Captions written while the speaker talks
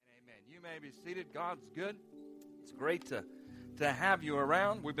may be seated. God's good. It's great to have you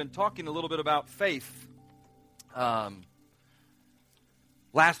around. We've been talking a little bit about faith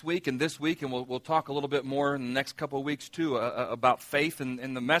last week and this week, and we'll talk a little bit more in the next couple of weeks too about faith.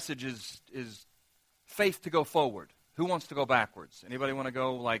 And the message is faith to go forward. Who wants to go backwards? Anybody want to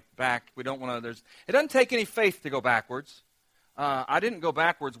go back? We don't want to. It doesn't take any faith to go backwards. I didn't go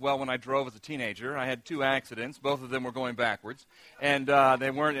backwards well when I drove as a teenager. I had 2 accidents. Both of them were going backwards, and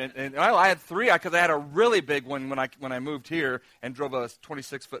they weren't. And I had 3 because I had a really big one when I moved here and drove a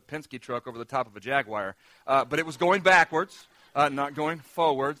 26-foot Penske truck over the top of a Jaguar. But it was going backwards, not going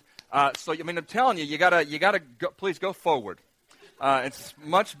forwards. So I'm telling you, you gotta go, please go forward. It's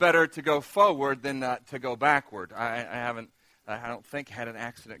much better to go forward than to go backward. I don't think had an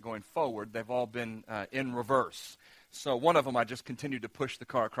accident going forward. They've all been in reverse. So one of them, I just continued to push the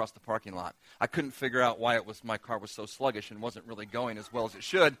car across the parking lot. I couldn't figure out why my car was so sluggish and wasn't really going as well as it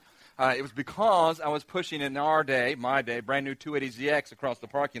should. It was because I was pushing in my day, brand new 280ZX across the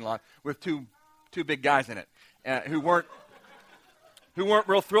parking lot with two big guys in it who weren't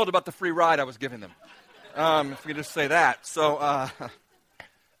real thrilled about the free ride I was giving them. If we could just say that. So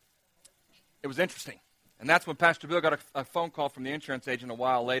it was interesting. And that's when Pastor Bill got a phone call from the insurance agent a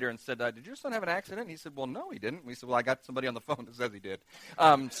while later and said, did your son have an accident? And he said, well, no, he didn't. We said, well, I got somebody on the phone that says he did.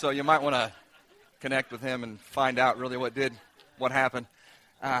 So you might want to connect with him and find out really what happened.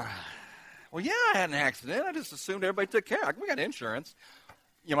 Well, yeah, I had an accident. I just assumed everybody took care of it. We got insurance.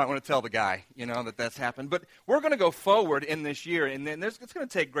 You might want to tell the guy, that's happened. But we're going to go forward in this year, and then it's going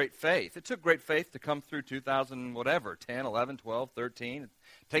to take great faith. It took great faith to come through 10, 11, 12, 13. It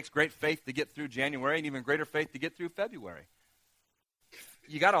takes great faith to get through January, and even greater faith to get through February.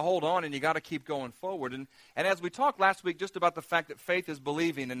 You got to hold on, and you got to keep going forward. And as we talked last week just about the fact that faith is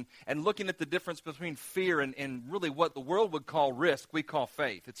believing and looking at the difference between fear and really what the world would call risk, we call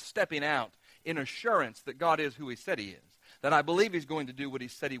faith. It's stepping out in assurance that God is who he said he is. That I believe he's going to do what he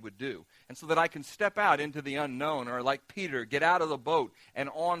said he would do. And so that I can step out into the unknown, or like Peter, get out of the boat and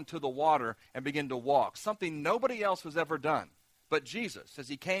onto the water and begin to walk. Something nobody else has ever done. But Jesus, as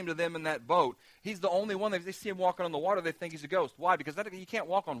he came to them in that boat, he's the only one. They see him walking on the water, they think he's a ghost. Why? Because you can't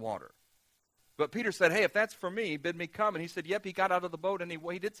walk on water. But Peter said, hey, if that's for me, bid me come. And he said, yep, he got out of the boat, and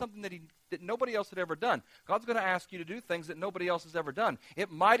he did something that nobody else had ever done. God's going to ask you to do things that nobody else has ever done.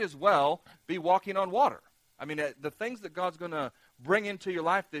 It might as well be walking on water. The things that God's going to bring into your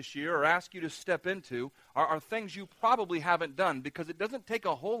life this year or ask you to step into are things you probably haven't done, because it doesn't take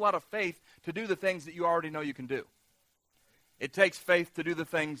a whole lot of faith to do the things that you already know you can do. It takes faith to do the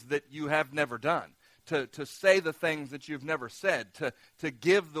things that you have never done, to say the things that you've never said, to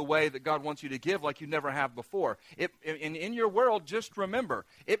give the way that God wants you to give like you never have before. In your world, just remember,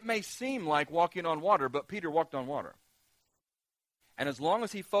 it may seem like walking on water, but Peter walked on water. And as long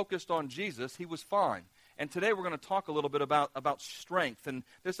as he focused on Jesus, he was fine. And today we're going to talk a little bit about strength. And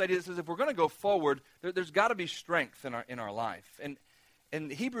this idea says if we're going to go forward, there's got to be strength in our life.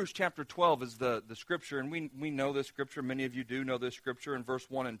 And Hebrews chapter 12 is the scripture, and we know this scripture. Many of you do know this scripture in verse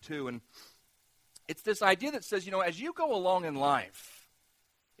 1 and 2. And it's this idea that says, as you go along in life,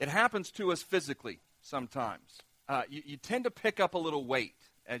 it happens to us physically sometimes. You tend to pick up a little weight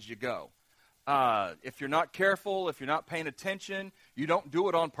as you go. If you're not careful, if you're not paying attention, you don't do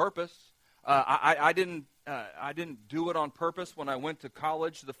it on purpose. I didn't do it on purpose when I went to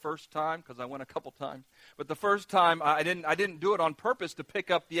college the first time, because I went a couple times. But the first time, I didn't do it on purpose to pick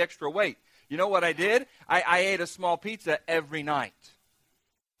up the extra weight. You know what I did? I ate a small pizza every night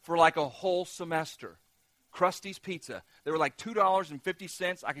for like a whole semester. Krusty's Pizza. They were like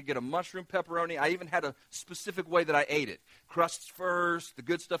 $2.50. I could get a mushroom pepperoni. I even had a specific way that I ate it. Crusts first, the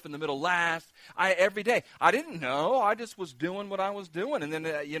good stuff in the middle last. Every day. I didn't know. I just was doing what I was doing. And then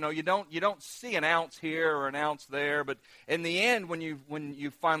you don't see an ounce here or an ounce there. But in the end, when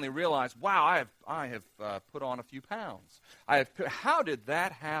you finally realize, wow, I have put on a few pounds. How did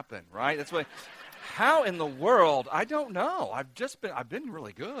that happen? Right? That's what. How in the world? I don't know. I've been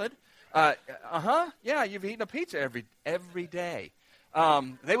really good. Yeah, you've eaten a pizza every day.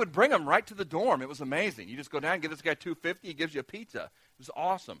 They would bring them right to the dorm. It was amazing. You just go down and give this guy $2.50. He gives you a pizza. It was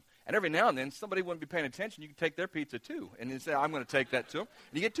awesome. And every now and then, somebody wouldn't be paying attention. You could take their pizza too. And you say, I'm going to take that too. And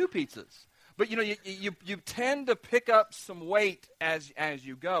you get 2 pizzas. But, you tend to pick up some weight as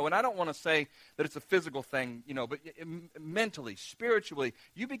you go. And I don't want to say that it's a physical thing, but mentally, spiritually,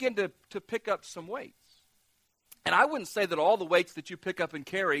 you begin to pick up some weights. And I wouldn't say that all the weights that you pick up and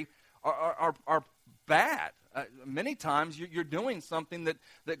carry are bad. Many times you're doing something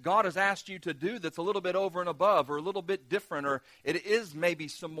that God has asked you to do that's a little bit over and above, or a little bit different, or it is maybe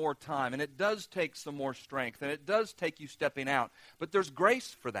some more time, and it does take some more strength, and it does take you stepping out. But there's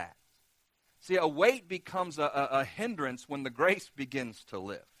grace for that. See, a weight becomes a hindrance when the grace begins to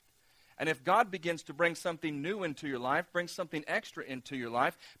lift. And if God begins to bring something new into your life, bring something extra into your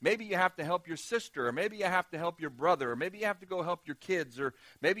life, maybe you have to help your sister, or maybe you have to help your brother, or maybe you have to go help your kids, or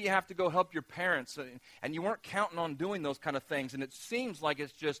maybe you have to go help your parents, and you weren't counting on doing those kind of things, and it seems like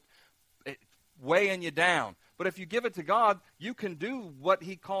it's just weighing you down. But if you give it to God, you can do what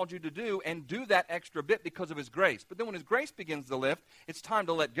he called you to do and do that extra bit because of his grace. But then when his grace begins to lift, it's time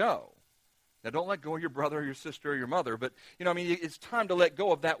to let go. Now, don't let go of your brother or your sister or your mother, but, it's time to let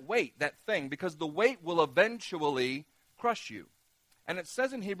go of that weight, that thing, because the weight will eventually crush you. And it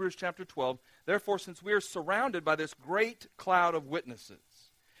says in Hebrews chapter 12, therefore, since we are surrounded by this great cloud of witnesses.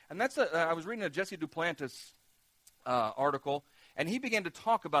 And that's I was reading a Jesse Duplantis article, and he began to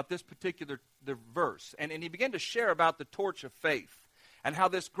talk about this particular verse, and he began to share about the torch of faith. And how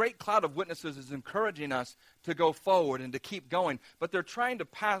this great cloud of witnesses is encouraging us to go forward and to keep going. But they're trying to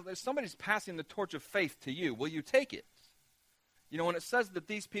somebody's passing the torch of faith to you. Will you take it? When it says that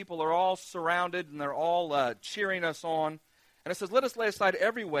these people are all surrounded and they're all cheering us on. And it says, let us lay aside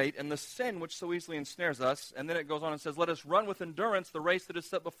every weight and the sin which so easily ensnares us. And then it goes on and says, let us run with endurance the race that is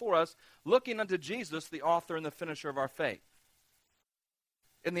set before us, looking unto Jesus, the author and the finisher of our faith.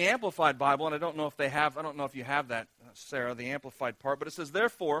 In the Amplified Bible, and I don't know if you have that, Sarah, the Amplified part, but it says,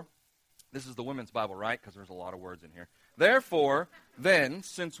 therefore, this is the women's Bible, right? Because there's a lot of words in here. Therefore, then,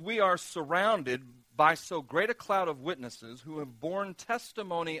 since we are surrounded by so great a cloud of witnesses who have borne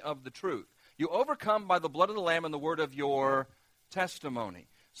testimony of the truth, you overcome by the blood of the Lamb and the word of your testimony.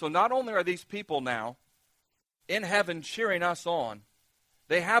 So not only are these people now in heaven cheering us on,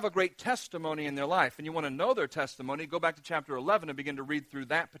 they have a great testimony in their life, and you want to know their testimony, go back to chapter 11 and begin to read through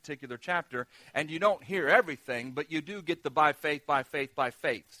that particular chapter, and you don't hear everything, but you do get the by faith, by faith, by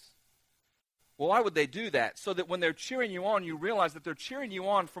faiths. Well, why would they do that? So that when they're cheering you on, you realize that they're cheering you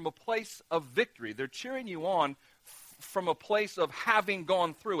on from a place of victory. They're cheering you on from a place of having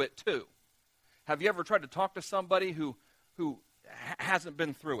gone through it too. Have you ever tried to talk to somebody who hasn't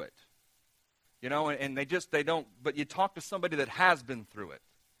been through it? And they don't, but you talk to somebody that has been through it,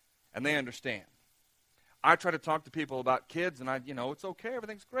 and they understand. I try to talk to people about kids, and it's okay,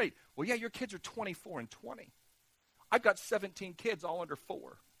 everything's great. Well, yeah, your kids are 24 and 20. I've got 17 kids, all under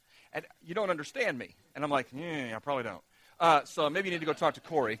 4, and you don't understand me. And I'm like, I probably don't. So maybe you need to go talk to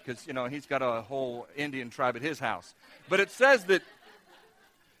Corey, because, he's got a whole Indian tribe at his house. But it says that,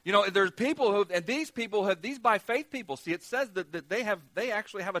 there's people these by faith people, see, it says that they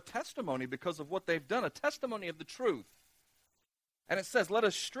actually have a testimony because of what they've done, a testimony of the truth. And it says, let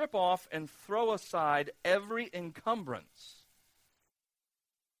us strip off and throw aside every encumbrance.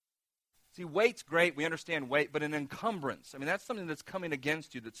 See, weight's great, we understand weight, but an encumbrance, that's something that's coming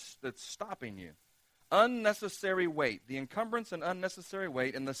against you, that's stopping you. Unnecessary weight, the encumbrance and unnecessary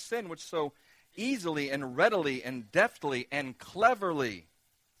weight, and the sin which so easily and readily and deftly and cleverly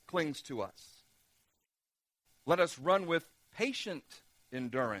clings to us. Let us run with patient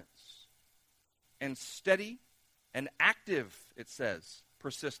endurance and steady and active, it says,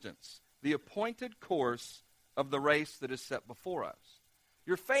 persistence, the appointed course of the race that is set before us.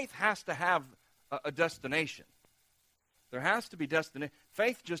 Your faith has to have a destination. There has to be destination.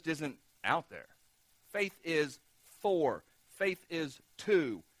 Faith just isn't out there. Faith is for. Faith is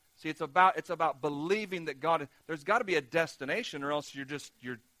to. See, it's about believing that God. There's got to be a destination, or else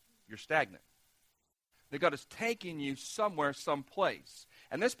you're stagnant. That God is taking you somewhere, someplace.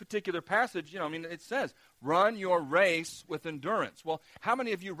 And this particular passage, it says, run your race with endurance. Well, how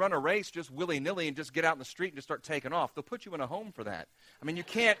many of you run a race just willy-nilly and just get out in the street and just start taking off? They'll put you in a home for that. You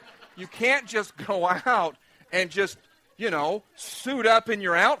can't just go out and just, suit up in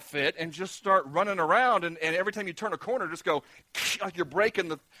your outfit and just start running around and every time you turn a corner, just go, like you're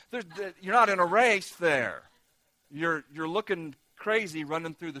breaking you're not in a race there. You're looking crazy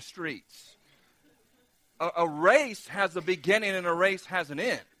running through the streets. A race has a beginning and a race has an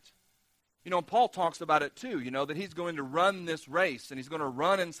end. Paul talks about it too, that he's going to run this race and he's going to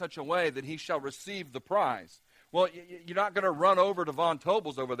run in such a way that he shall receive the prize. Well, you're not going to run over to Von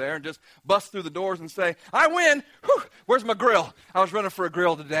Tobel's over there and just bust through the doors and say, I win. Whew, where's my grill? I was running for a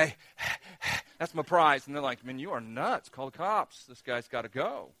grill today. That's my prize. And they're like, man, you are nuts. Call the cops. This guy's got to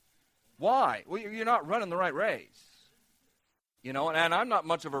go. Why? Well, you're not running the right race. And I'm not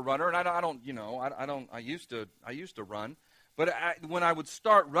much of a runner, and I used to run, but when I would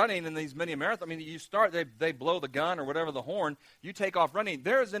start running in these mini marathons, they blow the gun or whatever, the horn, you take off running,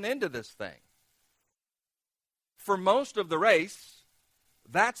 there's an end to this thing. For most of the race,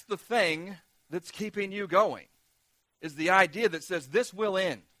 that's the thing that's keeping you going, is the idea that says this will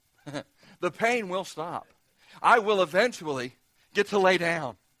end. The pain will stop. I will eventually get to lay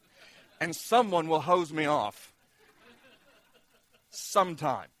down. and someone will hose me off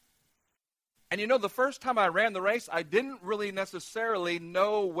sometime. And you know, the first time I ran the race, I didn't really necessarily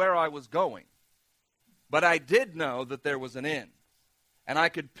know where I was going. But I did know that there was an end. And I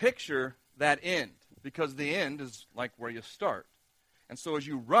could picture that end, because the end is like where you start. And so as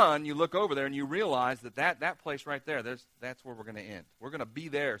you run, you look over there and you realize that place right there, that's where we're going to end. We're going to be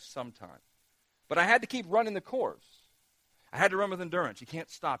there sometime. But I had to keep running the course. I had to run with endurance. You can't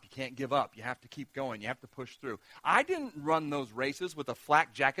stop. You can't give up. You have to keep going. You have to push through. I didn't run those races with a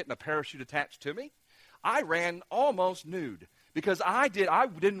flak jacket and a parachute attached to me. I ran almost nude because I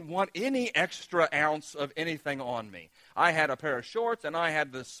didn't want any extra ounce of anything on me. I had a pair of shorts, and I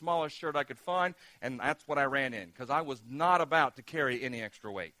had the smallest shirt I could find, and that's what I ran in because I was not about to carry any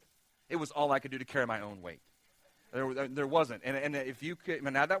extra weight. It was all I could do to carry my own weight. There wasn't. And if you could,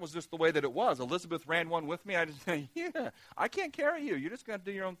 now that was just the way that it was. Elizabeth ran one with me. I just said, yeah, I can't carry you. You're just going to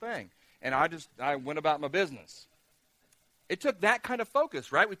do your own thing. And I went about my business. It took that kind of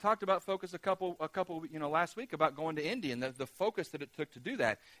focus, right? We talked about focus a couple last week about going to Indy and the focus that it took to do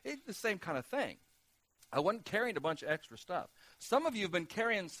that. It's the same kind of thing. I wasn't carrying a bunch of extra stuff. Some of you have been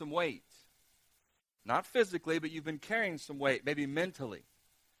carrying some weight. Not physically, but you've been carrying some weight, maybe mentally.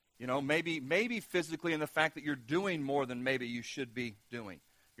 You know, maybe physically in the fact that you're doing more than maybe you should be doing.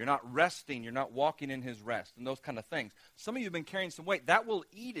 You're not resting. You're not walking in his rest and those kind of things. Some of you have been carrying some weight. That will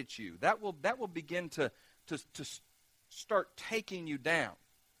eat at you. That will begin to start taking you down.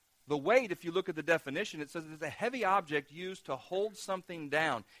 The weight, if you look at the definition, it says it's a heavy object used to hold something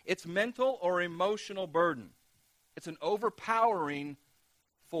down. It's mental or emotional burden. It's an overpowering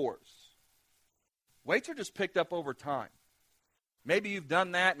force. Weights are just picked up over time. Maybe you've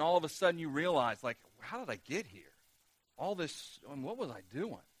done that, and all of a sudden you realize, like, how did I get here? All this, what was I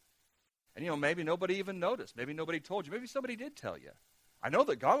doing? And, maybe nobody even noticed. Maybe nobody told you. Maybe somebody did tell you. I know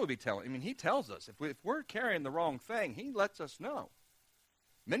that God would be telling. I mean, he tells us. If we're carrying the wrong thing, he lets us know.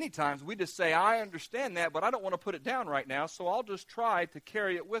 Many times we just say, I understand that, but I don't want to put it down right now, so I'll just try to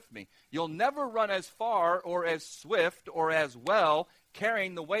carry it with me. You'll never run as far or as swift or as well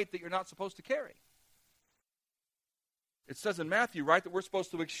carrying the weight that you're not supposed to carry. It says in Matthew, right, that we're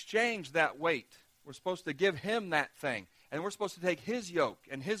supposed to exchange that weight. We're supposed to give him that thing. And we're supposed to take his yoke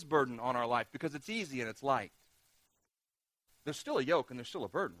and his burden on our life because it's easy and it's light. There's still a yoke and there's still a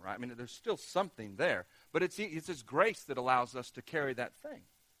burden, right? I mean, there's still something there. But it's his grace that allows us to carry that thing.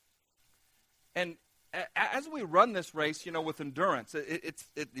 And as we run this race, with endurance,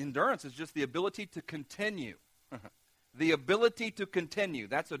 endurance is just the ability to continue. The ability to continue,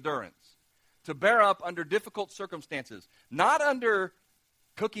 that's endurance. To bear up under difficult circumstances, not under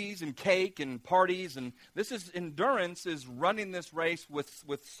cookies and cake and parties. And endurance is running this race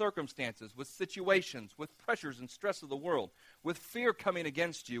with circumstances, with situations, with pressures and stress of the world, with fear coming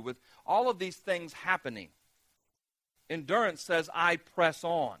against you, with all of these things happening. Endurance says, I press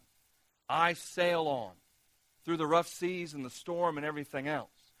on. I sail on through the rough seas and the storm and everything else.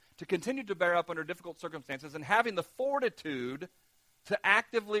 To continue to bear up under difficult circumstances and having the fortitude to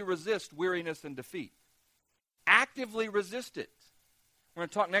actively resist weariness and defeat. Actively resist it. We're going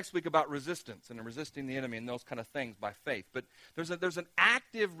to talk next week about resistance and resisting the enemy and those kind of things by faith. But there's an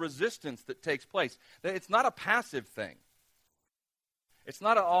active resistance that takes place. It's not a passive thing. It's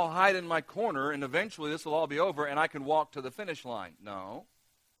not I'll hide in my corner and eventually this will all be over and I can walk to the finish line. No.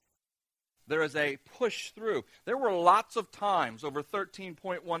 There is a push through. There were lots of times over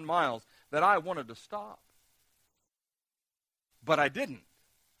 13.1 miles that I wanted to stop. But I didn't.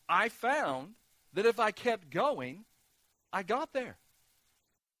 I found that if I kept going, I got there.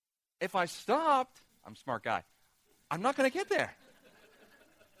 If I stopped, I'm a smart guy, I'm not going to get there.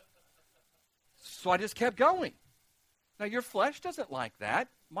 So I just kept going. Now, your flesh doesn't like that.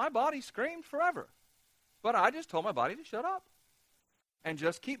 My body screamed forever. But I just told my body to shut up and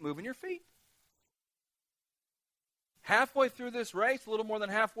just keep moving your feet. Halfway through this race, a little more than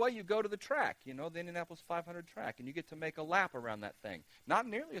halfway, you go to the track, the Indianapolis 500 track, and you get to make a lap around that thing. Not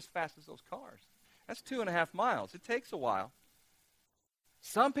nearly as fast as those cars. That's 2.5 miles. It takes a while.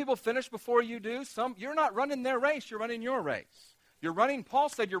 Some people finish before you do. You're not running their race. You're running your race. Paul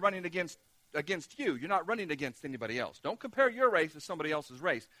said you're running against you. You're not running against anybody else. Don't compare your race to somebody else's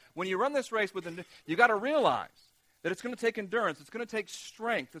race. When you run this race, you got to realize that it's going to take endurance, it's going to take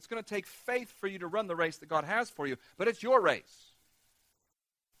strength, it's going to take faith for you to run the race that God has for you, but it's your race.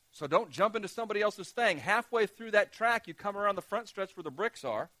 So don't jump into somebody else's thing. Halfway through that track, you come around the front stretch where the bricks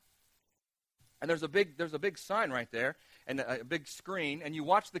are, and there's a big sign right there, and a big screen, and you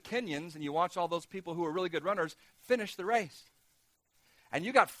watch the Kenyans, and you watch all those people who are really good runners finish the race. And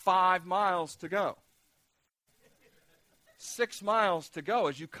you got 5 miles to go. 6 miles to go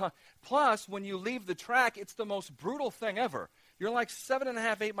as you come. Plus, when you leave the track, it's the most brutal thing ever. You're like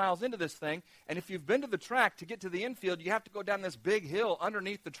 7.5, 8 miles into this thing, and if you've been to the track, to get to the infield, you have to go down this big hill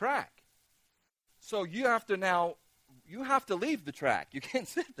underneath the track. So you have to leave the track. You can't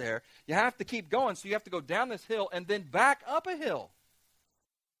sit there. You have to keep going, so you have to go down this hill and then back up a hill.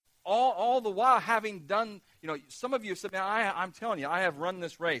 All the while having done, some of you said, man, I'm telling you, I have run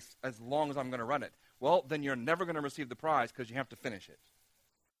this race as long as I'm going to run it. Well, then you're never going to receive the prize because you have to finish it.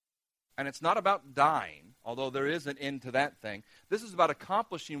 And it's not about dying, although there is an end to that thing. This is about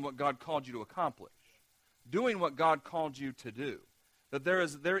accomplishing what God called you to accomplish, doing what God called you to do. That there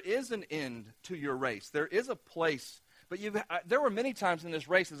is an end to your race. There is a place, but there were many times in this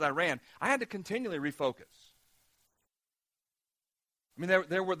race as I ran, I had to continually refocus. I mean,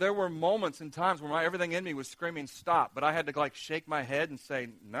 there were moments and times where everything in me was screaming stop, but I had to shake my head and say,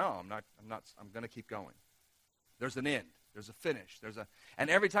 no, I'm going to keep going. There's an end. There's a finish. And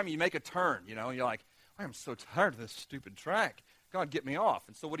every time you make a turn, you're like, I am so tired of this stupid track. God, get me off.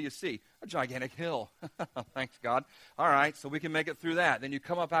 And so what do you see? A gigantic hill. Thanks, God. All right, so we can make it through that. Then you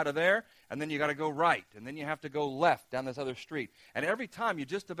come up out of there, and then you got to go right, and then you have to go left down this other street. And every time you're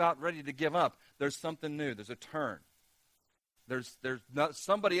just about ready to give up, there's something new. There's a turn. There's not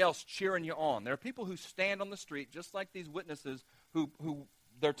somebody else cheering you on. There are people who stand on the street, just like these witnesses who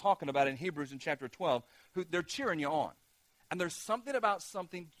they're talking about in Hebrews in chapter 12, who they're cheering you on. And there's something about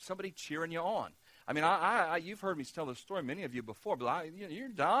somebody cheering you on. I mean, you've heard me tell this story, many of you before, but you're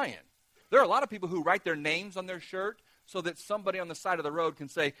dying. There are a lot of people who write their names on their shirt so that somebody on the side of the road can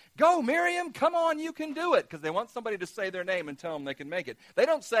say, go, Miriam, come on, you can do it, because they want somebody to say their name and tell them they can make it. They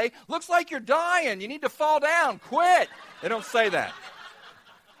don't say, looks like you're dying, you need to fall down, quit. They don't say that.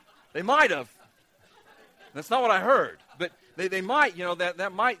 They might have. That's not what I heard. But they might,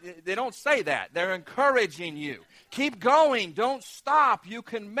 that might, they don't say that. They're encouraging you. Keep going, don't stop, you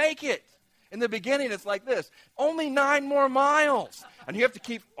can make it. In the beginning, it's like this, only 9 more miles. And you have to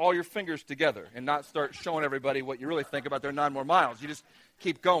keep all your fingers together and not start showing everybody what you really think about their 9 more miles. You just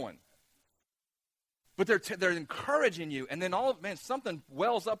keep going. But they're encouraging you, and then something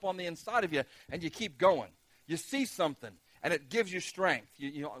wells up on the inside of you, and you keep going. You see something, and it gives you strength.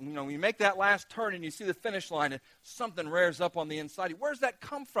 You make that last turn, and you see the finish line, and something rears up on the inside of you. Where's that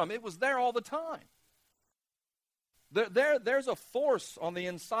come from? It was there all the time. There's a force on the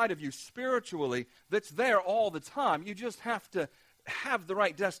inside of you spiritually that's there all the time. You just have to have the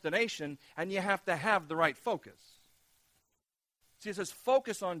right destination, and you have to have the right focus. See, it says,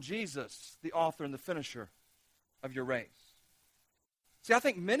 focus on Jesus, the author and the finisher of your race. See, I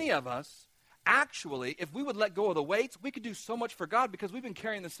think many of us, actually, if we would let go of the weights, we could do so much for God because we've been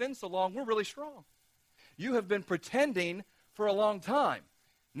carrying the sin so long, we're really strong. You have been pretending for a long time.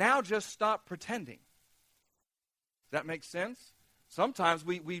 Now just stop pretending. Does that make sense? Sometimes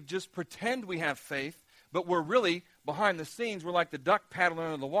we just pretend we have faith, but we're really, behind the scenes, we're like the duck paddling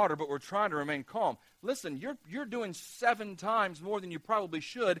under the water, but we're trying to remain calm. Listen, you're doing 7 times more than you probably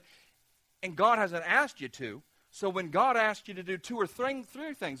should, and God hasn't asked you to. So when God asks you to do 2 or 3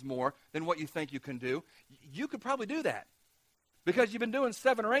 things more than what you think you can do, you could probably do that. Because you've been doing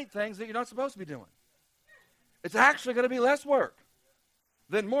 7 or 8 things that you're not supposed to be doing. It's actually going to be less work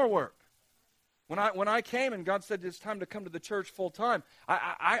than more work. When I came and God said it's time to come to the church full time,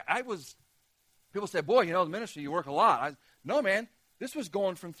 people said, boy, the ministry, you work a lot. No, man, this was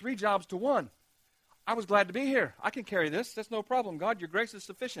going from 3 jobs to 1. I was glad to be here. I can carry this. That's no problem. God, your grace is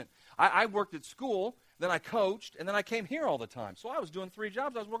sufficient. I worked at school, then I coached, and then I came here all the time. So I was doing 3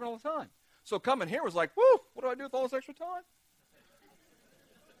 jobs. I was working all the time. So coming here was like, whoo, what do I do with all this extra time?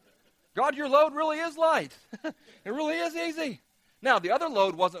 God, your load really is light. It really is easy. Now, the other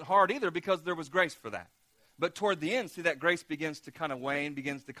load wasn't hard either because there was grace for that. But toward the end, see, that grace begins to kind of wane,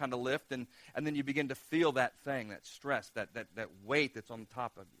 begins to kind of lift, and then you begin to feel that thing, that stress, that weight that's on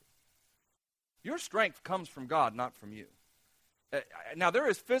top of you. Your strength comes from God, not from you. Now, there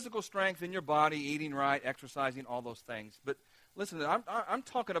is physical strength in your body, eating right, exercising, all those things. But listen, I'm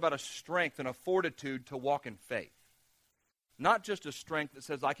talking about a strength and a fortitude to walk in faith. Not just a strength that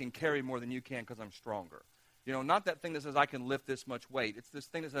says I can carry more than you can because I'm stronger. Not that thing that says I can lift this much weight. It's this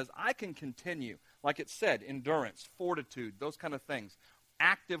thing that says I can continue. Like it said, endurance, fortitude, those kind of things.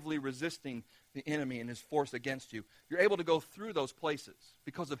 Actively resisting the enemy and his force against you. You're able to go through those places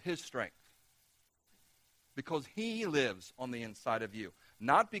because of his strength. Because he lives on the inside of you.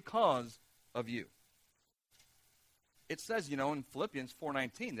 Not because of you. It says, in Philippians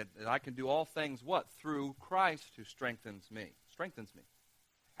 4:19 that I can do all things, what? Through Christ who strengthens me.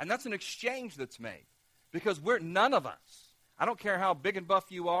 And that's an exchange that's made. Because none of us, I don't care how big and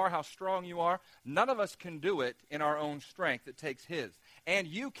buff you are, how strong you are. None of us can do it in our own strength. It takes his. And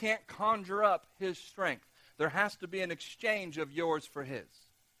you can't conjure up his strength. There has to be an exchange of yours for his.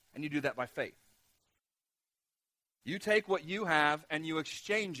 And you do that by faith. You take what you have and you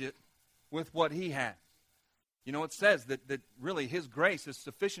exchange it with what he has. You know, it says that really his grace is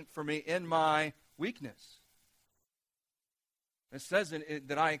sufficient for me in my weakness. It says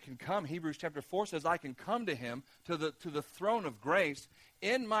that I can come, Hebrews chapter 4 says, I can come to him, to the throne of grace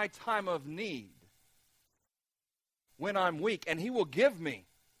in my time of need when I'm weak, and he will give me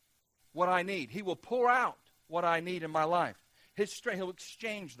what I need. He will pour out what I need in my life. His strength, he'll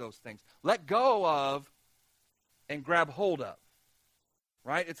exchange those things. Let go of and grab hold of.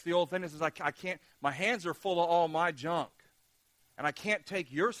 Right? It's the old thing that says, I can't, my hands are full of all my junk. And I can't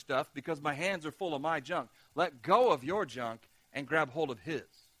take your stuff because my hands are full of my junk. Let go of your junk and grab hold of his.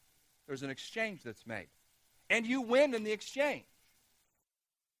 There's an exchange that's made. And you win in the exchange.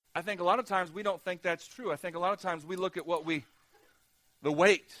 I think a lot of times we don't think that's true. I think a lot of times we look at the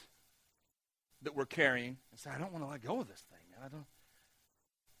weight that we're carrying and say, I don't want to let go of this thing, man.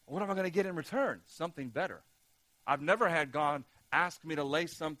 What am I going to get in return? Something better. I've never had God ask me to lay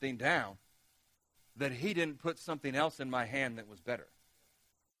something down that he didn't put something else in my hand that was better.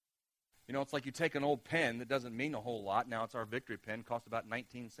 You know, it's like you take an old pen that doesn't mean a whole lot. Now it's our Victory pen, costs about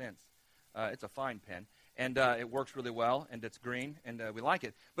 19 cents. It's a fine pen, and it works really well, and it's green, and we like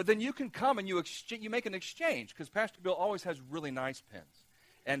it. But then you can come and you make an exchange, because Pastor Bill always has really nice pens,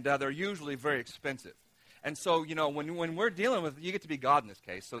 and they're usually very expensive. And so, you know, when we're dealing with, you get to be God in this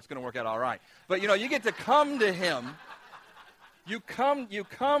case, so it's going to work out all right. But, you know, you get to come to him. You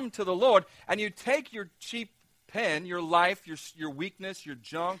come to the Lord, and you take your cheap pen, your life, your weakness, your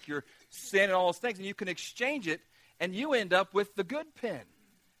junk, your sin, and all those things, and you can exchange it, and you end up with the good pen.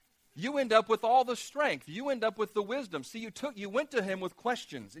 You end up with all the strength. You end up with the wisdom. See, you went to him with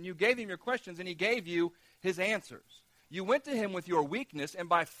questions, and you gave him your questions, and he gave you his answers. You went to him with your weakness, and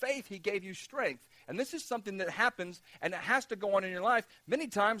by faith he gave you strength. And this is something that happens, and it has to go on in your life many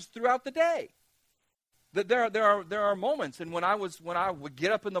times throughout the day. That there are moments, and when I would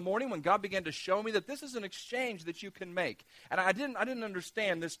get up in the morning, when God began to show me that this is an exchange that you can make, and I didn't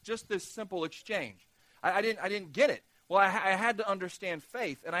understand this simple exchange. I didn't get it. Well, I had to understand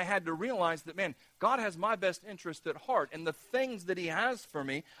faith, and I had to realize that, man, God has my best interest at heart, and the things that he has for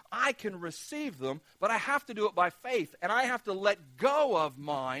me, I can receive them, but I have to do it by faith, and I have to let go of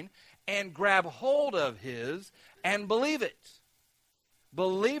mine and grab hold of his and believe it.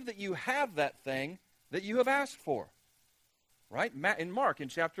 Believe that you have that thing that you have asked for. Right? In Mark, in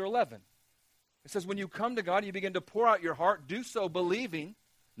chapter 11. It says, when you come to God, you begin to pour out your heart, do so believing,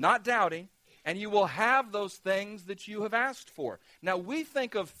 not doubting, and you will have those things that you have asked for. Now, we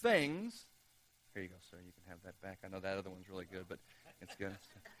think of things. Here you go, sir. You can have that back. I know that other one's really good, but it's good.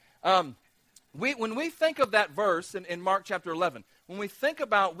 When we think of that verse in Mark chapter 11, when we think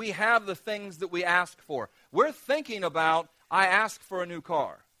about we have the things that we ask for, we're thinking about, I asked for a new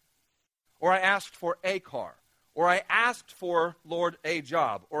car, or I asked for a car, or I asked for, Lord, a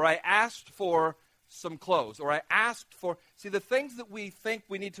job, or I asked for some clothes, or I asked for... See, the things that we think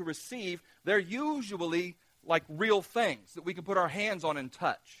we need to receive, they're usually like real things that we can put our hands on and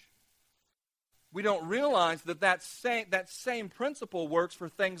touch. We don't realize that same principle works for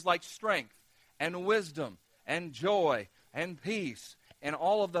things like strength and wisdom and joy and peace and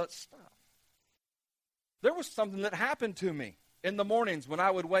all of that stuff. There was something that happened to me in the mornings when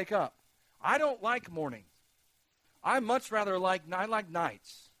I would wake up. I don't like mornings. I much rather like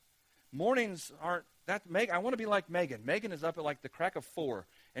nights. Mornings aren't that. I want to be like Megan. Megan is up at like the crack of 4,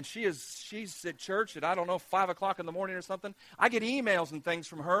 and she's at church at, I don't know, 5 o'clock in the morning or something. I get emails and things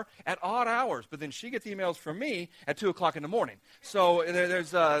from her at odd hours, but then she gets emails from me at 2 o'clock in the morning. So there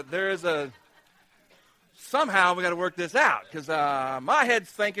is a somehow we got to work this out, because my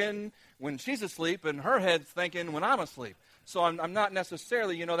head's thinking when she's asleep, and her head's thinking when I'm asleep. So I'm not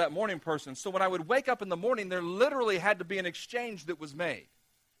necessarily, that morning person. So when I would wake up in the morning, there literally had to be an exchange that was made.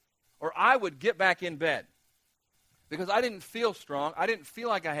 Or I would get back in bed. Because I didn't feel strong. I didn't feel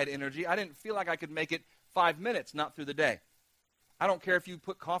like I had energy. I didn't feel like I could make it 5 minutes, not through the day. I don't care if you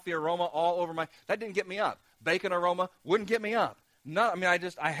put coffee aroma all over that didn't get me up. Bacon aroma wouldn't get me up.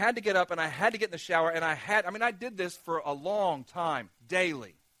 I had to get up, and I had to get in the shower, and I did this for a long time,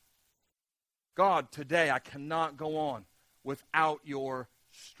 daily. God, today I cannot go on without your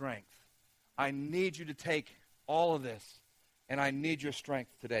strength. I need you to take all of this, and I need your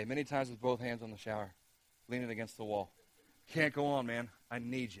strength today. Many times with both hands on the shower, leaning against the wall. Can't go on, man. I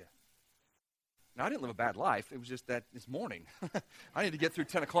need you. Now, I didn't live a bad life. It was just that this morning. I need to get through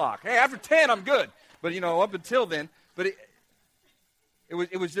 10 o'clock. Hey, after 10, I'm good. But, up until then. But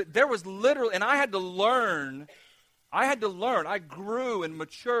There was literally, and I had to learn. I grew and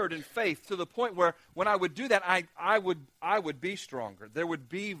matured in faith to the point where when I would do that, I would be stronger. There would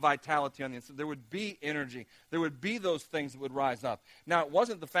be vitality on the inside. There would be energy. There would be those things that would rise up. Now, it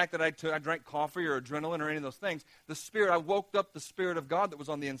wasn't the fact that I drank coffee or adrenaline or any of those things. The Spirit, I woke up the Spirit of God that was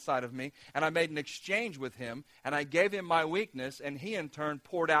on the inside of me, and I made an exchange with Him, and I gave Him my weakness, and He in turn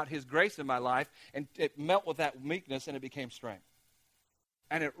poured out His grace in my life, and it met with that weakness, and it became strength.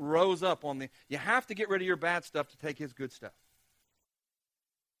 And it rose up on you have to get rid of your bad stuff to take His good stuff.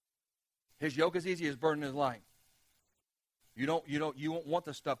 His yoke is easy, His burden is light. You won't want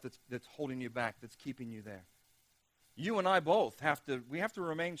the stuff that's holding you back, that's keeping you there. You and I both have to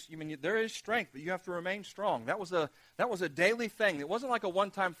remain, there is strength, but you have to remain strong. That was a daily thing. It wasn't like a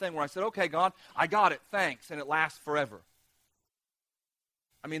one-time thing where I said, okay, God, I got it, thanks, and it lasts forever.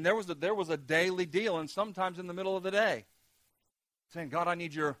 There was a daily deal, and sometimes in the middle of the day, saying, God, I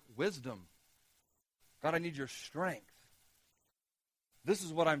need your wisdom. God, I need your strength. This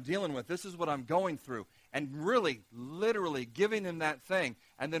is what I'm dealing with. This is what I'm going through. And really, literally giving Him that thing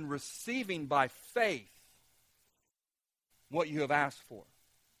and then receiving by faith what you have asked for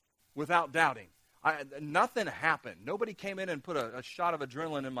without doubting. Nothing happened. Nobody came in and put a shot of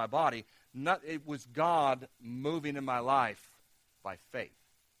adrenaline in my body. It was God moving in my life by faith.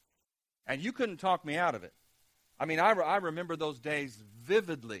 And you couldn't talk me out of it. I remember those days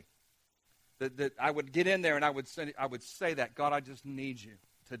vividly, that I would get in there and I would say that, God, I just need you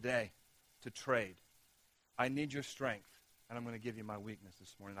today to trade. I need your strength, and I'm going to give you my weakness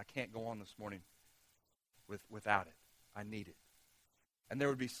this morning. I can't go on this morning without it. I need it. And there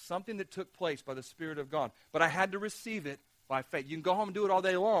would be something that took place by the Spirit of God, but I had to receive it by faith. You can go home and do it all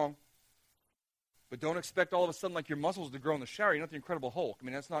day long, but don't expect all of a sudden like your muscles to grow in the shower. You're not the Incredible Hulk.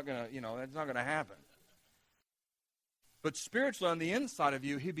 That's not going to happen. But spiritually on the inside of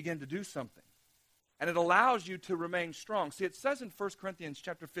you, He began to do something. And it allows you to remain strong. See, it says in 1 Corinthians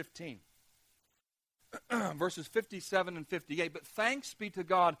chapter 15, verses 57 and 58, but thanks be to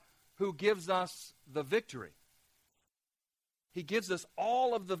God who gives us the victory. He gives us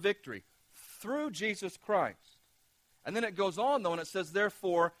all of the victory through Jesus Christ. And then it goes on, though, and it says,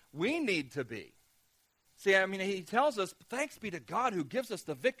 therefore, we need to be. See, He tells us, thanks be to God who gives us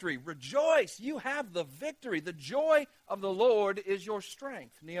the victory. Rejoice, you have the victory. The joy of the Lord is your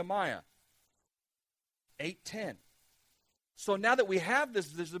strength. Nehemiah 8:10. So now that we have this,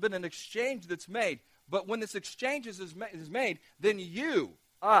 there's been an exchange that's made. But when this exchange is made, then you,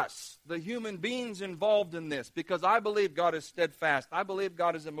 us, the human beings involved in this, because I believe God is steadfast. I believe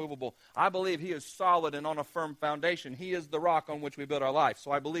God is immovable. I believe He is solid and on a firm foundation. He is the rock on which we build our life.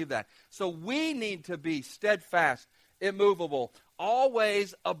 So I believe that. So we need to be steadfast, immovable,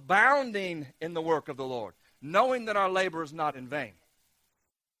 always abounding in the work of the Lord, knowing that our labor is not in vain.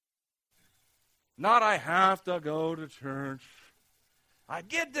 Not I have to go to church. I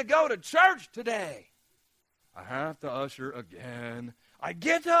get to go to church today. I have to usher again. I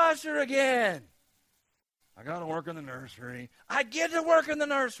get to usher again. I got to work in the nursery. I get to work in the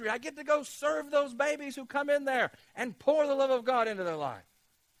nursery. I get to go serve those babies who come in there and pour the love of God into their life.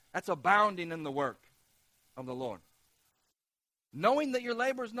 That's abounding in the work of the Lord. Knowing that your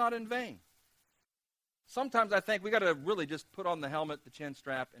labor is not in vain. Sometimes I think we got to really just put on the helmet, the chin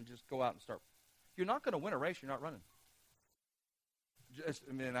strap, and just go out and start. You're not going to win a race you're not running.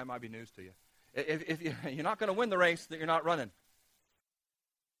 That might be news to you. If you're not going to win the race that you're not running.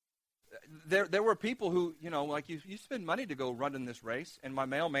 There were people who, you spend money to go run in this race, and my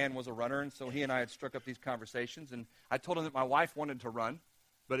mailman was a runner, and so he and I had struck up these conversations, and I told him that my wife wanted to run,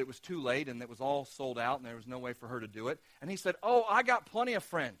 but it was too late, and it was all sold out, and there was no way for her to do it. And he said, I got plenty of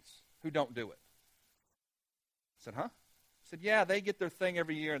friends who don't do it. I said, huh? I said, yeah, they get their thing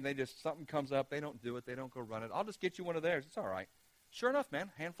every year, and something comes up, they don't do it, they don't go run it. I'll just get you one of theirs. It's all right. Sure enough, man,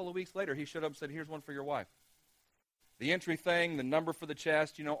 a handful of weeks later, he showed up and said, here's one for your wife. The entry thing, the number for the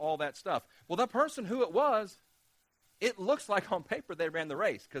chest, all that stuff. Well, the person who it was, it looks like on paper they ran the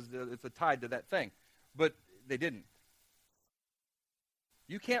race because it's tied to that thing. But they didn't.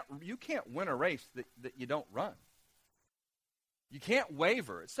 You can't win a race that you don't run. You can't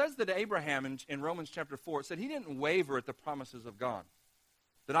waver. It says that Abraham in Romans chapter 4, it said he didn't waver at the promises of God.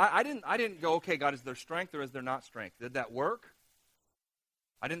 That I didn't go, okay, God, is there strength or is there not strength? Did that work?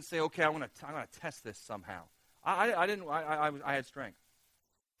 I didn't say, okay, I'm going to test this somehow. I had strength.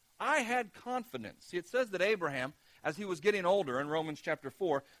 I had confidence. See, it says that Abraham, as he was getting older in Romans chapter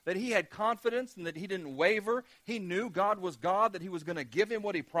 4, that he had confidence and that he didn't waver. He knew God was God, that he was going to give him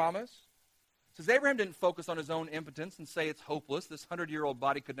what he promised. It says Abraham didn't focus on his own impotence and say it's hopeless. This 100-year-old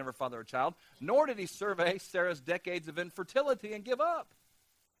body could never father a child. Nor did he survey Sarah's decades of infertility and give up.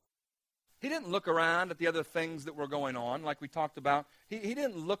 He didn't look around at the other things that were going on, like we talked about. He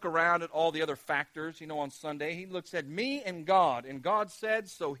didn't look around at all the other factors, on Sunday. He looks at me and God said,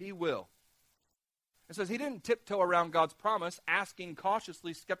 so he will. It says he didn't tiptoe around God's promise, asking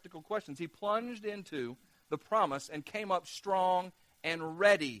cautiously skeptical questions. He plunged into the promise and came up strong and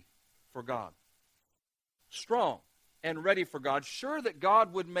ready for God. Strong and ready for God, sure that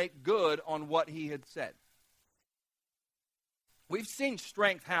God would make good on what he had said. We've seen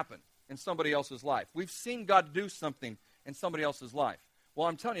strength happen in somebody else's life. We've seen God do something in somebody else's life. Well,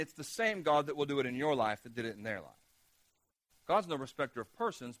 I'm telling you, it's the same God that will do it in your life that did it in their life. God's no respecter of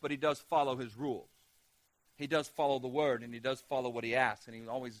persons, but he does follow his rules. He does follow the word, and he does follow what he asks, and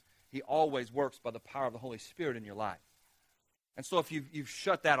he always works by the power of the Holy Spirit in your life. And so if you've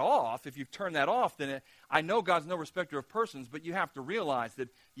shut that off, if you've turned that off, then I know God's no respecter of persons, but you have to realize that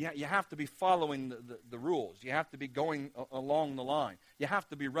you have to be following the rules. You have to be going along the line. You have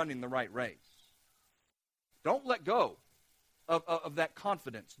to be running the right race. Don't let go of that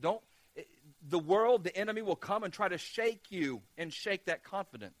confidence. The world, the enemy will come and try to shake you and shake that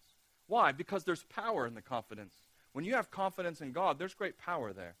confidence. Why? Because there's power in the confidence. When you have confidence in God, there's great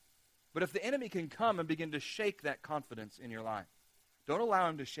power there. But if the enemy can come and begin to shake that confidence in your life, don't allow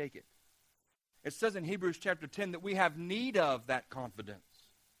him to shake it. It says in Hebrews chapter 10 that we have need of that confidence.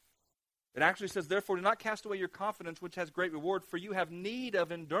 It actually says, therefore, do not cast away your confidence, which has great reward, for you have need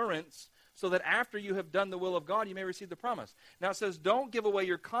of endurance, so that after you have done the will of God, you may receive the promise. Now it says, don't give away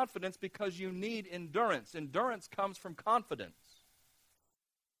your confidence because you need endurance. Endurance comes from confidence.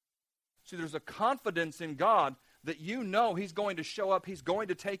 See, there's a confidence in God that you know he's going to show up, he's going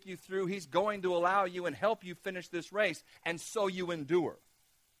to take you through, he's going to allow you and help you finish this race, and so you endure.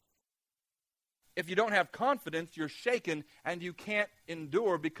 If you don't have confidence, you're shaken and you can't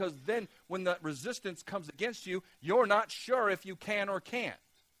endure, because then when the resistance comes against you, you're not sure if you can or can't.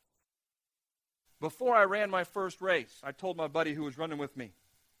 Before I ran my first race, I told my buddy who was running with me,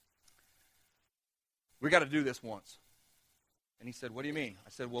 we got to do this once. And he said, what do you mean? I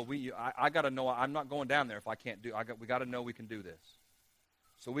said, well, I got to know, I'm not going down there if I can't do it. We got to know we can do this.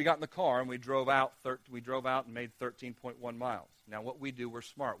 So we got in the car and we drove out and made 13.1 miles. Now what we do, we're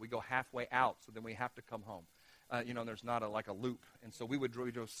smart. We go halfway out, so then we have to come home. There's not like a loop. And so we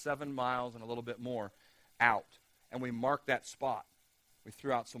drove 7 miles and a little bit more out. And we marked that spot. We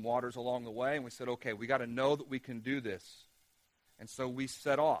threw out some waters along the way, and we said, okay, we got to know that we can do this. And so we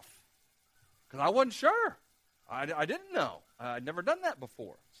set off. Because I wasn't sure. I didn't know. I'd never done that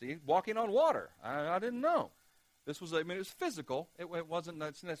before. See, walking on water. I didn't know. It was physical. It wasn't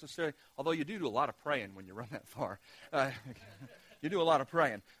necessarily, although you do a lot of praying when you run that far. You do a lot of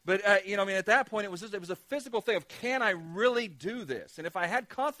praying. But, at that point, it was a physical thing of, can I really do this? And if I had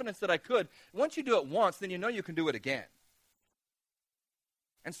confidence that I could, once you do it once, then you know you can do it again.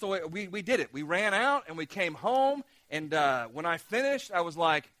 And so we did it. We ran out, and we came home, and when I finished, I was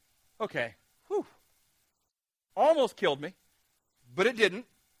like, okay, whew. Almost killed me, but it didn't.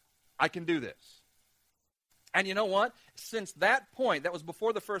 I can do this. And you know what? Since that point, that was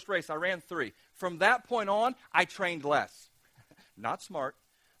before the first race, I ran 3. From that point on, I trained less. Not smart,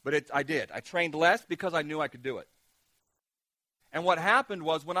 but I did. I trained less because I knew I could do it. And what happened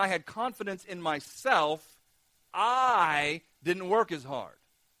was, when I had confidence in myself, I didn't work as hard.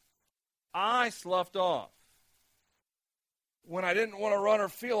 I sloughed off. When I didn't want to run or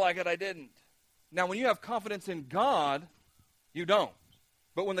feel like it, I didn't. Now, when you have confidence in God, you don't.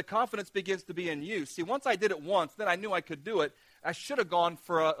 But when the confidence begins to be in you, see, once I did it once, then I knew I could do it. I should have gone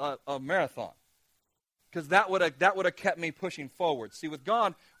for a marathon, because that would have kept me pushing forward. See, with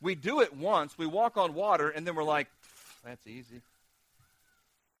God, we do it once, we walk on water, and then we're like, that's easy.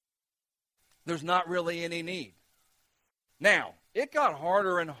 There's not really any need. Now, it got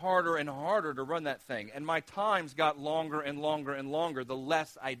harder and harder and harder to run that thing, and my times got longer and longer and longer the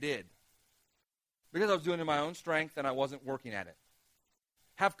less I did. Because I was doing it in my own strength and I wasn't working at it.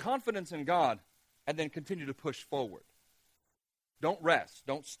 Have confidence in God and then continue to push forward. Don't rest.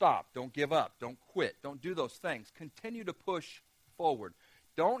 Don't stop. Don't give up. Don't quit. Don't do those things. Continue to push forward.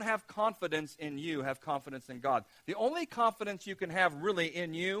 Don't have confidence in you. Have confidence in God. The only confidence you can have really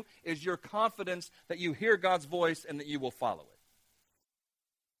in you is your confidence that you hear God's voice and that you will follow it.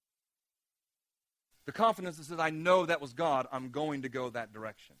 The confidence that says, I know that was God. I'm going to go that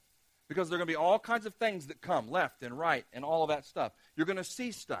direction. Because there are going to be all kinds of things that come, left and right and all of that stuff. You're going to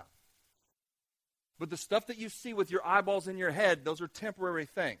see stuff. But the stuff that you see with your eyeballs in your head, those are temporary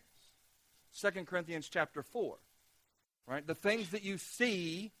things. 2 Corinthians chapter 4. Right? The things that you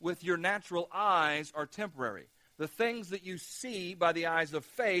see with your natural eyes are temporary. The things that you see by the eyes of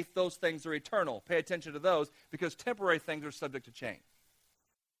faith, those things are eternal. Pay attention to those, because temporary things are subject to change.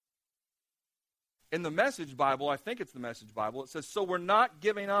 In the Message Bible, I think it's the Message Bible, it says, so we're not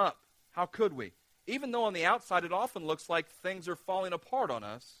giving up. How could we? Even though on the outside it often looks like things are falling apart on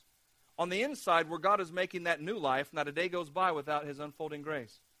us, on the inside where God is making that new life, not a day goes by without his unfolding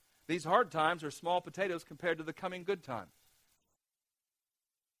grace. These hard times are small potatoes compared to the coming good time.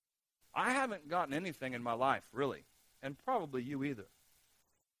 I haven't gotten anything in my life, really, and probably you either,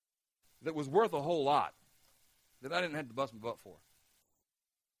 that was worth a whole lot, that I didn't have to bust my butt for,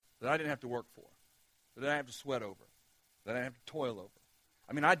 that I didn't have to work for, that I didn't have to sweat over, that I didn't have to toil over.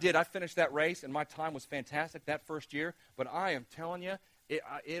 I mean, I did. I finished that race, and my time was fantastic that first year, but I am telling you,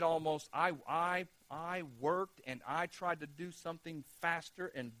 I worked, and I tried to do something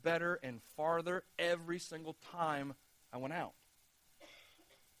faster and better and farther every single time I went out.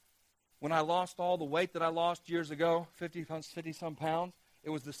 When I lost all the weight that I lost years ago, 50-some pounds, it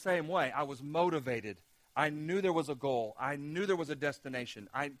was the same way. I was motivated. I knew there was a goal. I knew there was a destination.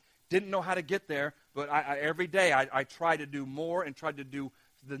 I didn't know how to get there, but every day I tried to do more and tried to do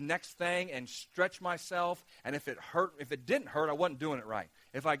the next thing and stretch myself. And if it didn't hurt, I wasn't doing it right.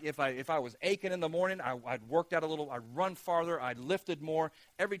 If I was aching in the morning, I'd worked out a little. I'd run farther. I'd lifted more.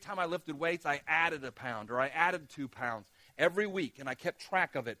 Every time I lifted weights, I added a pound or I added 2 pounds every week, and I kept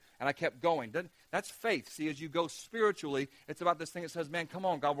track of it, and I kept going. That's faith. See, as you go spiritually, it's about this thing that says, man, come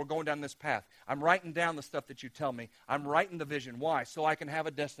on, God, we're going down this path. I'm writing down the stuff that you tell me. I'm writing the vision. Why? So I can have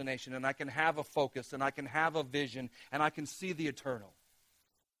a destination, and I can have a focus, and I can have a vision, and I can see the eternal.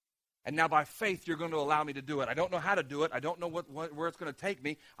 And now by faith, you're going to allow me to do it. I don't know how to do it. I don't know where it's going to take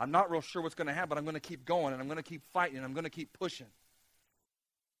me. I'm not real sure what's going to happen, but I'm going to keep going, and I'm going to keep fighting, and I'm going to keep pushing.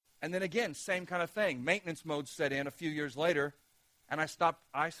 And then again, same kind of thing. Maintenance mode set in a few years later, and I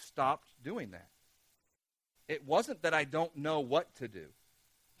stopped doing that. It wasn't that I don't know what to do.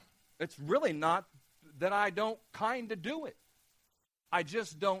 It's really not that I don't kind of do it. I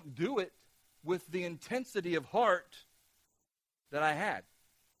just don't do it with the intensity of heart that I had.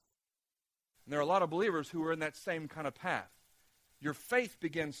 And there are a lot of believers who are in that same kind of path. Your faith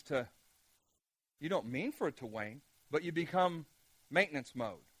begins to, you don't mean for it to wane, but you become maintenance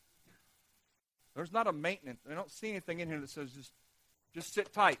mode. There's not a maintenance. I don't see anything in here that says just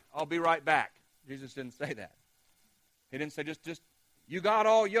sit tight. I'll be right back. Jesus didn't say that. He didn't say just you got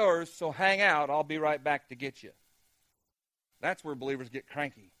all yours, so hang out. I'll be right back to get you. That's where believers get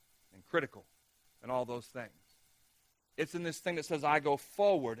cranky and critical and all those things. It's in this thing that says I go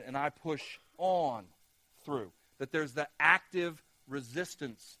forward and I push on through. That there's the active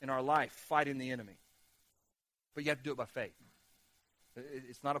resistance in our life fighting the enemy. But you have to do it by faith.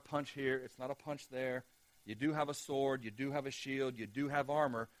 It's not a punch here. It's not a punch there. You do have a sword. You do have a shield. You do have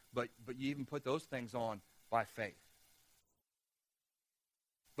armor. But you even put those things on by faith.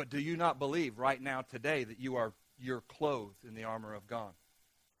 But do you not believe right now today that you're clothed in the armor of God?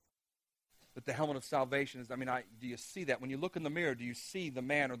 That the helmet of salvation is, do you see that? When you look in the mirror, do you see the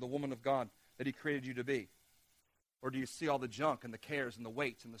man or the woman of God that he created you to be? Or do you see all the junk and the cares and the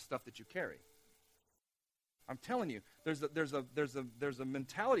weights and the stuff that you carry? I'm telling you, there's a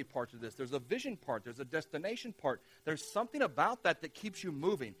mentality part to this. There's a vision part. There's a destination part. There's something about that keeps you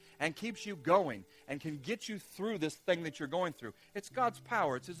moving and keeps you going and can get you through this thing that you're going through. It's God's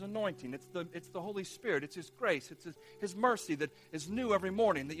power. It's His anointing. It's the Holy Spirit. It's His grace. It's His mercy that is new every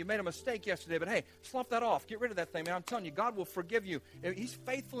morning. That you made a mistake yesterday, but hey, slough that off. Get rid of that thing, man. I'm telling you, God will forgive you. He's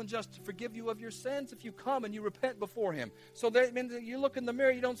faithful and just to forgive you of your sins if you come and you repent before Him. So you look in the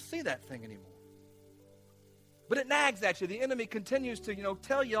mirror, you don't see that thing anymore. But it nags at you. The enemy continues to,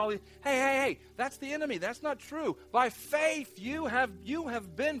 tell you all, hey, that's the enemy. That's not true. By faith, you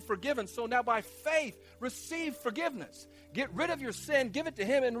have been forgiven. So now by faith, receive forgiveness. Get rid of your sin, give it to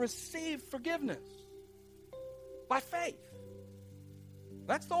Him, and receive forgiveness. By faith.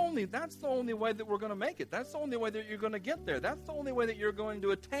 That's the only way that we're going to make it. That's the only way that you're going to get there. That's the only way that you're going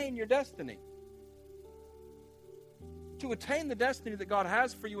to attain your destiny. To attain the destiny that God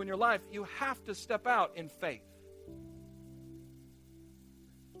has for you in your life, you have to step out in faith.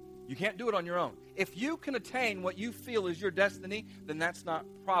 You can't do it on your own. If you can attain what you feel is your destiny, then that's not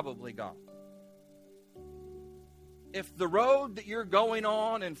probably God. If the road that you're going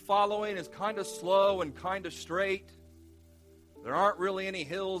on and following is kind of slow and kind of straight, there aren't really any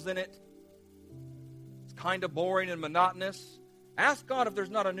hills in it, it's kind of boring and monotonous, ask God if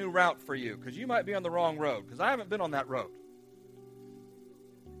there's not a new route for you, because you might be on the wrong road, because I haven't been on that road.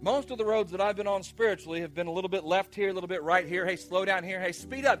 Most of the roads that I've been on spiritually have been a little bit left here, a little bit right here. Hey, slow down here. Hey,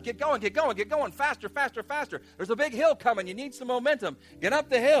 speed up. Get going. Faster, faster, faster. There's a big hill coming. You need some momentum. Get up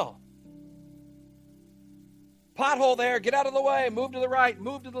the hill. Pothole there. Get out of the way. Move to the right.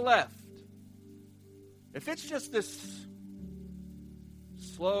 Move to the left. If it's just this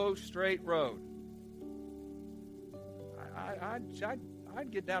slow, straight road,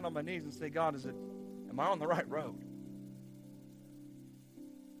 I'd get down on my knees and say, God, am I on the right road?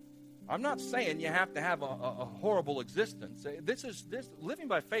 I'm not saying you have to have a horrible existence. Living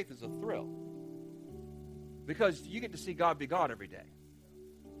by faith is a thrill, because you get to see God be God every day.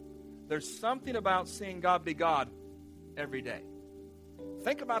 There's something about seeing God be God every day.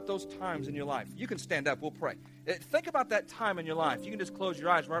 Think about those times in your life. You can stand up. We'll pray. Think about that time in your life. You can just close your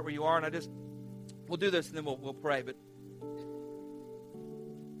eyes right where you are, and we'll do this, and then we'll pray. But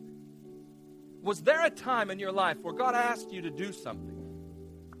was there a time in your life where God asked you to do something?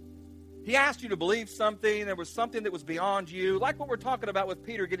 He asked you to believe something. There was something that was beyond you, like what we're talking about with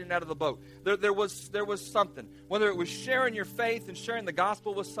Peter getting out of the boat. There was something, whether it was sharing your faith and sharing the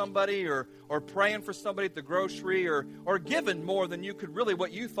gospel with somebody, or praying for somebody at the grocery, or giving more than you could really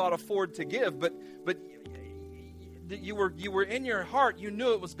what you thought afford to give. But you were in your heart, you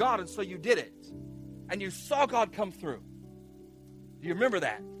knew it was God, and so you did it, and you saw God come through. Do you remember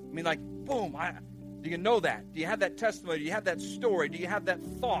that? I mean, like, boom. Do you know that? Do you have that testimony? Do you have that story? Do you have that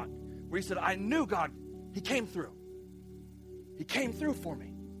thought where you said, I knew God, He came through. He came through for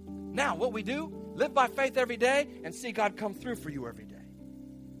me. Now, what we do, live by faith every day and see God come through for you every day.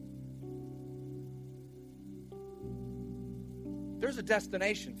 There's a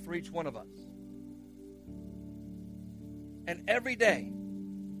destination for each one of us. And every day,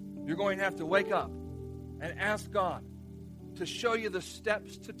 you're going to have to wake up and ask God to show you the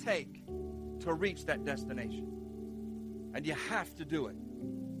steps to take to reach that destination. And you have to do it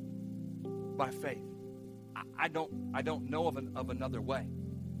by faith. I don't know of another way.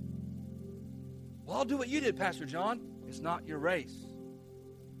 Well, I'll do what you did, Pastor John. It's not your race.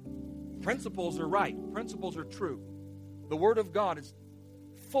 Principles are right. Principles are true. The Word of God is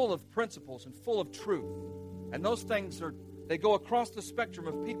full of principles and full of truth. And those things they go across the spectrum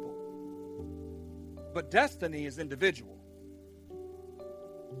of people. But destiny is individual.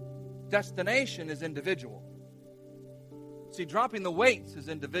 Destination is individual. See, dropping the weights is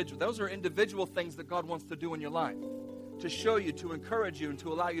individual. Those are individual things that God wants to do in your life, to show you, to encourage you, and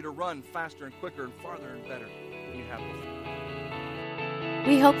to allow you to run faster and quicker and farther and better than you have before.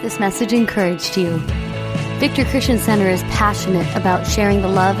 We hope this message encouraged you. Victory Christian Center is passionate about sharing the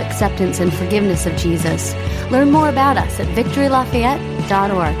love, acceptance, and forgiveness of Jesus. Learn more about us at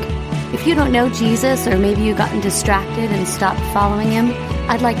victorylafayette.org. If you don't know Jesus, or maybe you've gotten distracted and stopped following Him,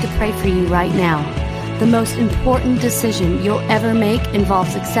 I'd like to pray for you right now. The most important decision you'll ever make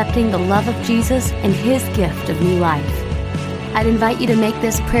involves accepting the love of Jesus and His gift of new life. I'd invite you to make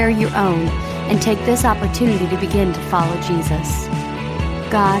this prayer your own and take this opportunity to begin to follow Jesus.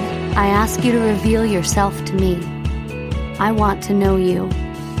 God, I ask you to reveal yourself to me. I want to know you.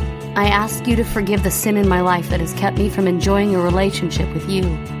 I ask you to forgive the sin in my life that has kept me from enjoying a relationship with you.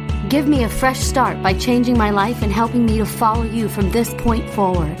 Give me a fresh start by changing my life and helping me to follow you from this point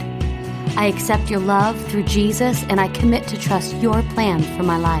forward. I accept your love through Jesus, and I commit to trust your plan for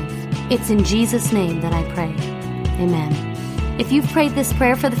my life. It's in Jesus' name that I pray. Amen. If you've prayed this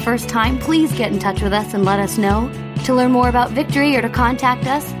prayer for the first time, please get in touch with us and let us know. To learn more about Victory or to contact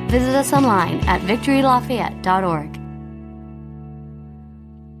us, visit us online at victorylafayette.org.